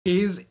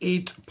Is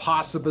it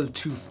possible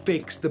to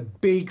fix the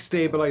big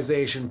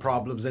stabilization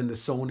problems in the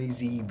Sony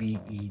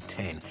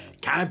ZV-E10?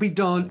 Can it be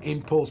done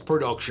in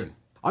post-production?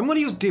 I'm going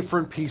to use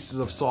different pieces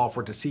of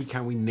software to see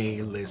can we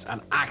nail this and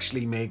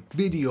actually make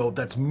video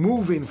that's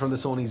moving from the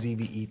Sony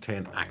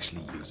ZV-E10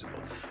 actually usable.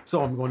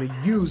 So I'm going to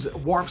use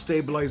Warp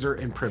Stabilizer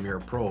in Premiere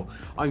Pro.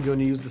 I'm going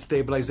to use the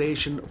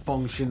stabilization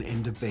function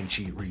in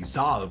Davinci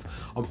Resolve.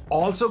 I'm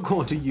also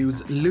going to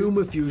use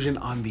Lumafusion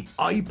on the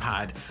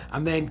iPad,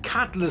 and then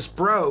Catalyst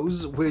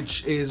Browse,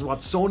 which is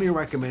what Sony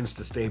recommends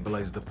to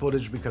stabilize the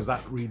footage because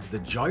that reads the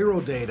gyro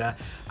data.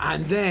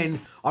 And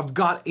then I've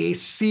got a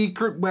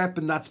secret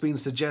weapon that's been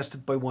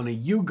suggested by one of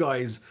you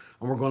guys,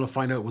 and we're going to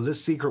find out, will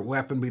this secret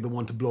weapon be the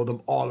one to blow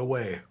them all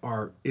away,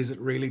 or is it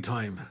really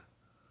time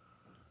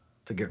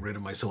to get rid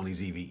of my Sony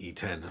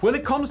ZV-E10? When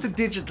it comes to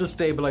digital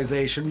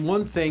stabilization,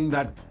 one thing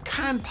that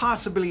can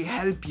possibly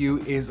help you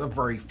is a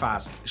very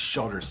fast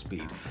shutter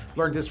speed.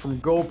 Learned this from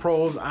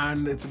GoPros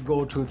and it's a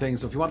go-to thing.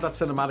 So if you want that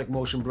cinematic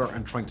motion blur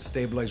and trying to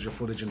stabilize your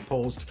footage in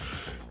post,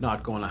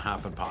 not going to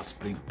happen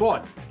possibly.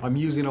 But I'm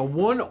using a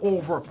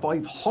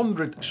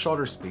 1/500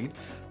 shutter speed.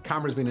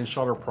 Camera's been in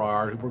shutter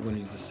priority. We're going to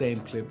use the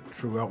same clip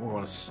throughout. We're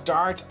going to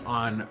start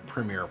on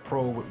Premiere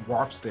Pro with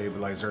Warp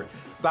Stabilizer.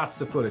 That's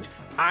the footage.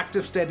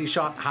 Active steady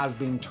shot has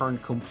been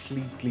turned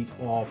completely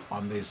off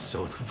on this,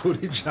 so the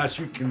footage, as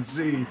you can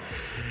see,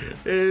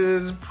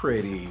 is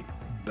pretty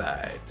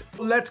bad.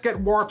 Let's get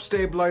Warp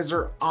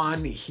Stabilizer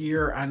on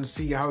here and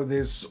see how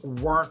this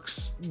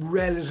works.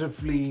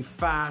 Relatively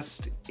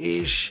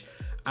fast-ish.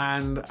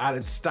 And at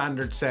its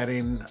standard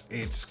setting,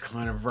 it's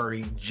kind of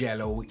very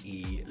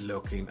jello-y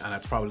looking, and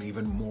it's probably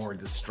even more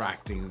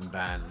distracting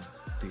than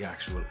the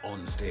actual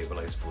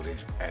unstabilized footage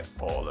at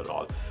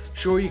all.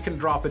 Sure, you can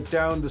drop it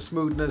down, the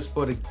smoothness,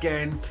 but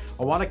again,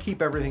 I want to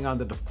keep everything on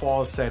the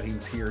default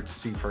settings here to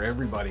see for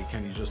everybody,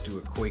 can you just do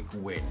a quick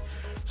win?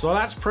 So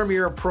that's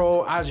Premiere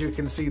Pro. As you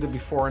can see, the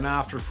before and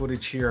after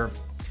footage here,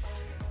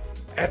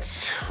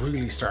 it's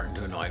really starting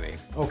to annoy me.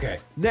 Okay,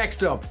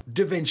 next up,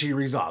 Davinci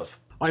Resolve.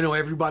 I know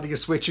everybody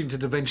is switching to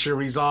Davinci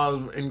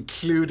Resolve,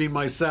 including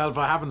myself.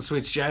 I haven't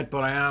switched yet,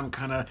 but I am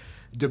kind of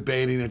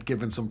debating it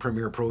given some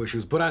Premiere Pro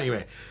issues. But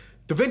anyway,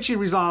 Davinci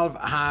Resolve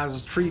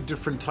has 3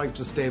 different types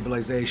of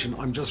stabilization.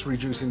 I'm just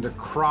reducing the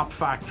crop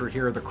factor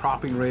here, the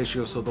cropping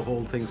ratio, so the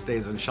whole thing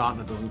stays in shot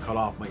and it doesn't cut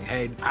off my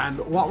head. And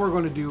what we're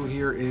going to do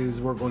here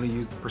is we're going to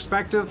use the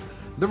perspective.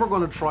 Then we're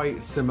going to try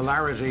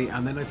similarity,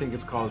 and then I think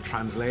it's called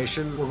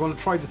translation. We're going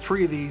to try the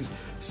 3 of these,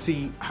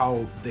 see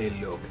how they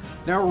look.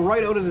 Now,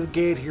 right out of the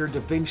gate here,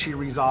 Davinci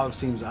Resolve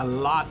seems a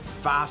lot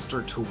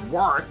faster to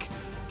work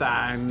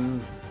than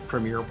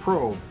Premiere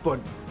Pro, but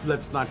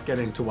let's not get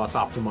into what's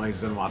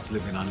optimized and what's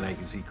living on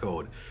legacy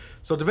code.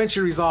 So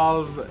Davinci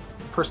Resolve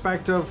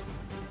perspective,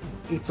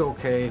 it's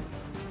okay.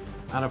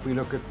 And if we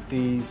look at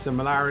the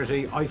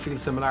similarity, I feel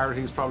similarity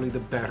is probably the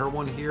better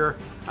one here.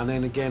 And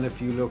then again, if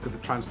you look at the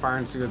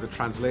transparency or the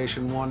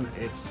translation one,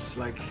 it's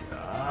like,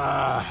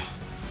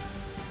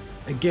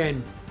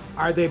 again,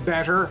 are they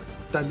better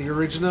than the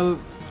original?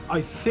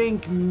 I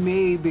think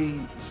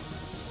maybe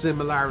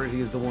similarity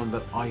is the one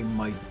that I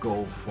might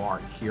go for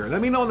here.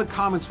 Let me know in the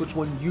comments which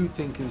one you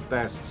think is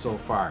best so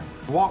far.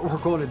 What we're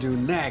going to do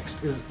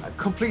next is a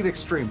complete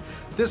extreme.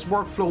 This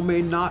workflow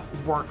may not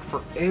work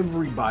for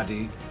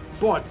everybody,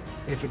 but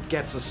if it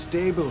gets a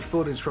stable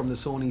footage from the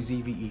Sony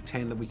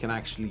ZV-E10 that we can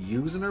actually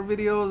use in our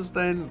videos,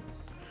 then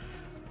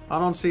I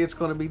don't see it's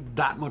going to be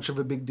that much of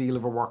a big deal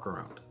of a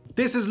workaround.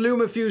 This is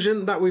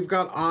Lumafusion that we've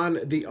got on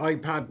the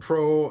iPad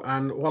Pro,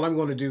 and what I'm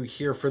going to do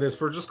here for this,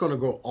 we're just going to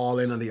go all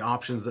in on the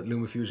options that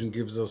Lumafusion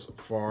gives us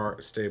for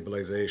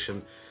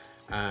stabilization.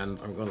 And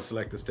I'm going to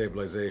select the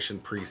stabilization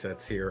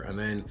presets here, and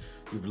then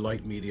you've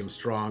light, medium,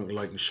 strong,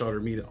 light and shutter,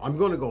 medium. I'm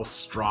going to go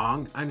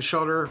strong and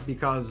shutter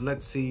because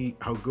let's see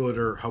how good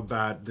or how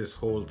bad this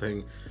whole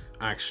thing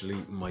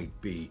actually might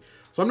be.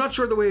 So I'm not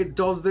sure the way it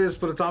does this,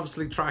 but it's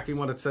obviously tracking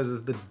what it says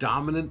is the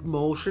dominant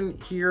motion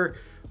here.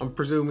 I'm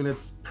presuming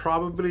it's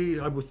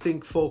probably, I would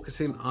think,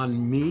 focusing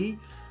on me,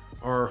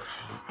 or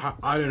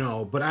I don't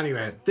know. But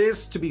anyway,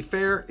 this, to be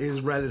fair,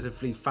 is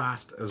relatively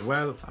fast as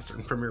well, faster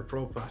than Premiere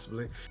Pro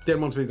possibly.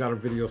 Then once we've got our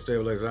video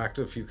stabilizer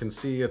active, you can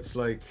see it's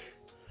like,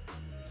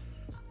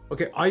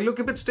 okay, I look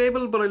a bit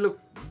stable, but I look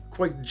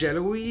quite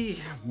jello-y,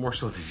 more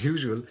so than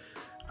usual.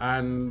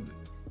 And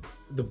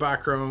the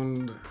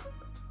background,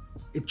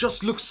 it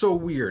just looks so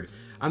weird.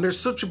 And there's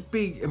such a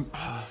big,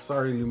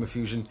 sorry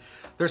Lumafusion,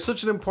 there's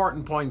such an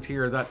important point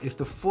here that if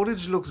the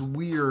footage looks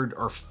weird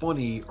or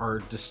funny or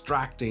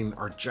distracting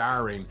or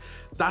jarring,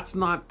 that's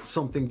not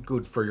something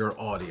good for your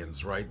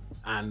audience, right?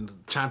 And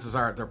chances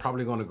are they're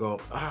probably going to go,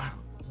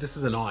 this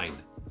is annoying.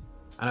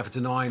 And if it's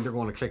annoying, they're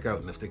going to click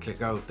out. And if they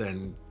click out,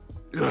 then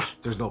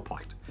there's no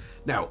point.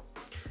 Now,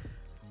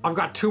 I've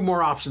got 2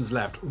 more options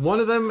left. One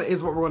of them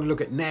is what we're going to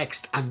look at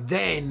next, and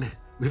then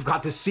we've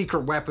got this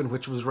secret weapon,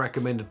 which was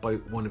recommended by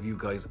one of you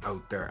guys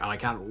out there, and I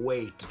can't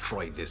wait to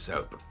try this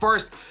out. But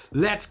first,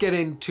 let's get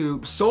into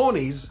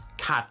Sony's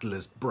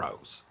Catalyst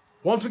Browse.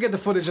 Once we get the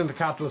footage into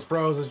Catalyst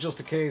Browse, it's just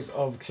a case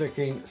of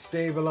clicking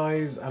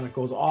stabilize and it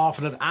goes off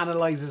and it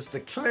analyzes the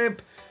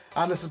clip.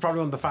 And this is probably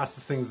one of the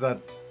fastest things that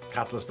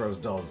Catalyst Browse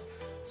does.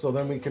 So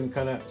then we can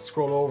kind of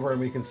scroll over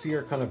and we can see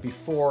our kind of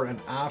before and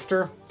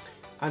after.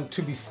 And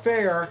to be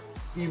fair,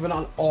 even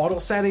on auto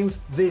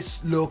settings,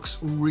 this looks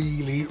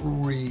really,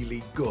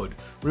 really good.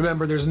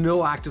 Remember, there's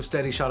no active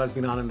steady shot has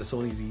been on in the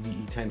Sony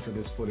ZV-E10 for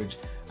this footage.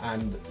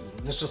 And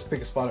let's just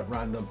pick a spot at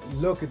random.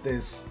 Look at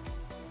this.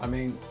 I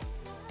mean,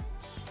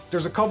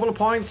 there's a couple of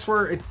points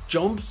where it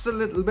jumps a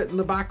little bit in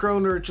the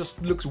background or it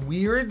just looks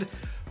weird,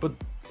 but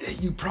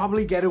you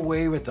probably get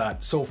away with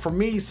that. So for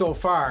me so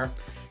far,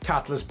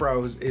 Catalyst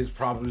Browse is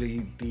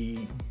probably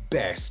the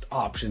best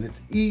option.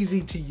 It's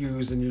easy to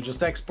use and you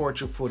just export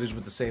your footage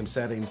with the same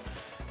settings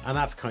and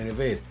that's kind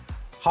of it.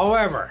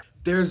 However,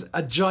 there's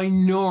a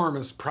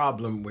ginormous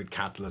problem with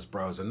Catalyst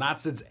Browse and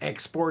that's its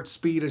export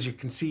speed. As you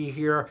can see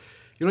here,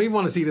 you don't even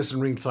want to see this in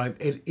real time.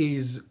 It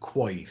is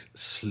quite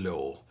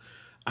slow.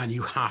 And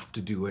you have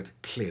to do it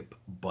clip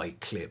by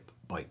clip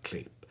by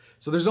clip.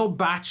 So there's no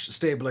batch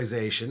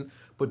stabilization,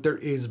 but there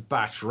is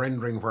batch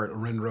rendering where it'll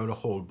render out a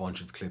whole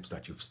bunch of clips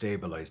that you've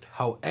stabilized.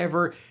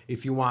 However,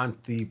 if you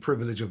want the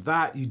privilege of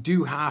that, you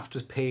do have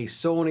to pay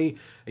Sony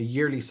a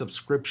yearly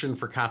subscription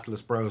for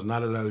Catalyst Browse, and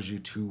that allows you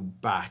to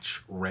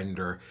batch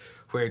render,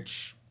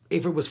 which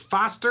if it was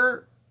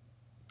faster,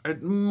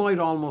 it might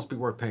almost be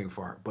worth paying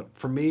for. But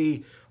for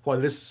me, while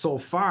this so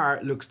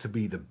far looks to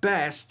be the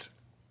best,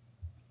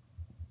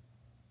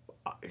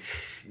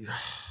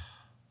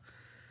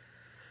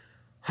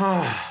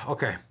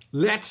 okay,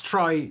 let's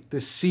try the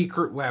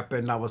secret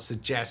weapon that was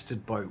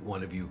suggested by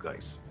one of you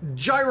guys.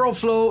 Gyro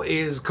Flow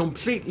is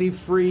completely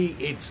free,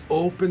 it's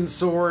open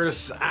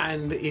source,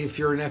 and if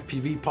you're an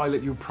FPV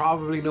pilot, you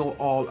probably know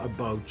all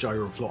about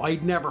Gyro Flow.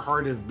 I'd never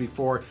heard of it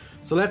before,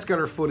 so let's get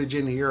our footage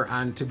in here,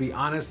 and to be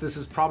honest, this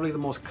is probably the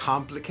most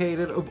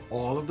complicated of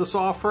all of the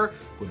software,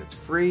 but it's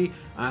free,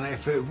 and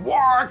if it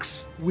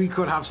works, we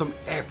could have some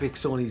epic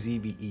Sony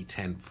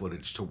ZV-E10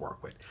 footage to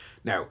work with.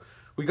 Now,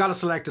 we got to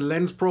select a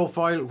lens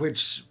profile,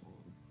 which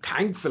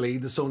thankfully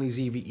the Sony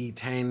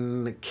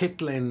ZV-E10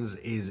 kit lens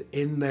is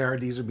in there.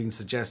 These are being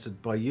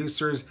suggested by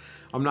users.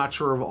 I'm not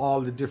sure of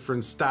all the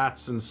different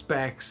stats and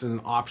specs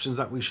and options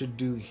that we should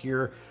do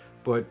here,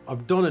 but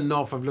I've done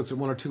enough. I've looked at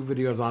 1 or 2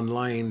 videos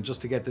online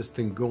just to get this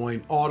thing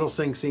going.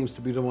 Autosync seems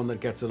to be the one that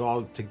gets it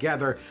all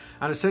together.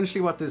 And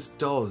essentially what this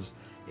does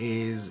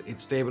is it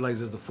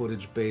stabilizes the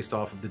footage based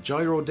off of the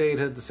gyro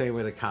data the same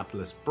way the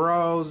Catalyst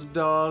Browse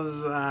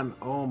does, and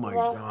oh my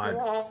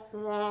god,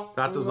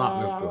 that does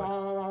not look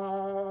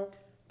good.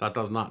 That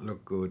does not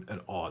look good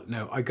at all.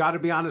 Now, I gotta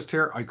be honest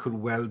here, I could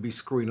well be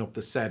screwing up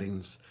the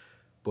settings,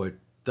 but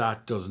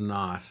that doesn't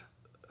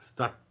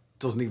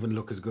even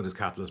look as good as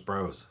Catalyst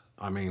Browse.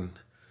 I mean,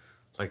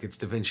 like, it's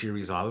Davinci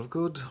Resolve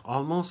good,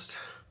 almost.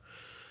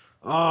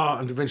 Oh,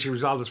 and Davinci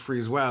Resolve is free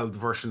as well, the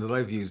version that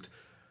I've used.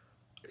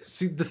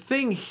 See, the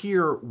thing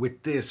here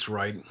with this,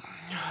 right?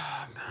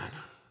 Oh, man.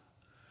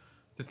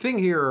 The thing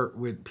here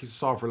with a piece of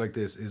software like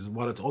this is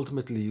what it's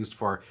ultimately used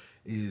for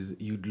is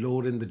you'd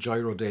load in the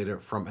gyro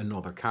data from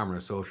another camera.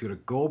 So if you had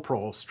a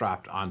GoPro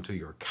strapped onto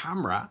your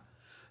camera,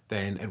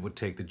 then it would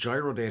take the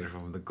gyro data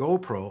from the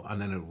GoPro and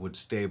then it would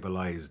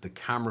stabilize the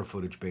camera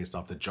footage based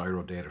off the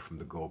gyro data from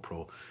the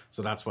GoPro.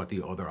 So that's what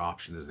the other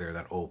option is there,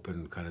 that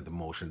open kind of the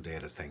motion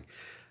data thing.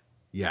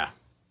 Yeah.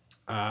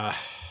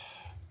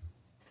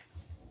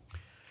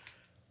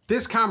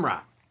 This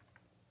camera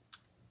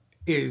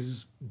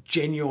is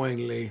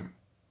genuinely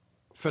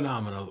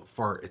phenomenal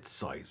for its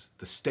size.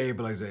 The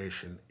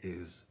stabilization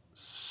is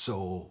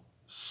so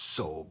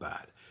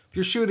bad. If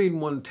you're shooting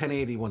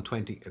 1080,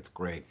 120, it's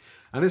great.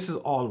 And this is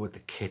all with the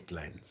kit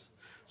lens.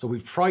 So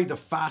we've tried the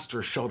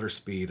faster shutter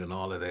speed and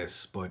all of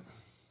this, but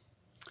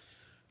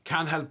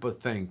can't help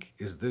but think,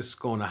 is this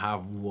going to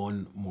have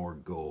one more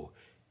go?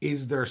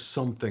 Is there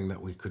something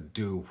that we could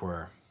do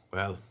where,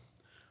 well,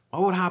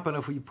 what would happen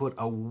if we put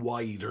a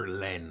wider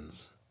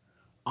lens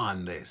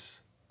on this?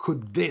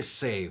 Could this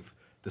save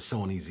the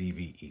Sony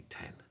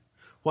ZV-E10?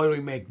 While we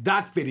make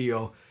that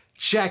video,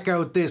 check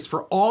out this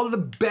for all the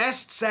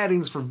best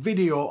settings for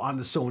video on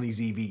the Sony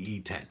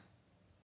ZV-E10.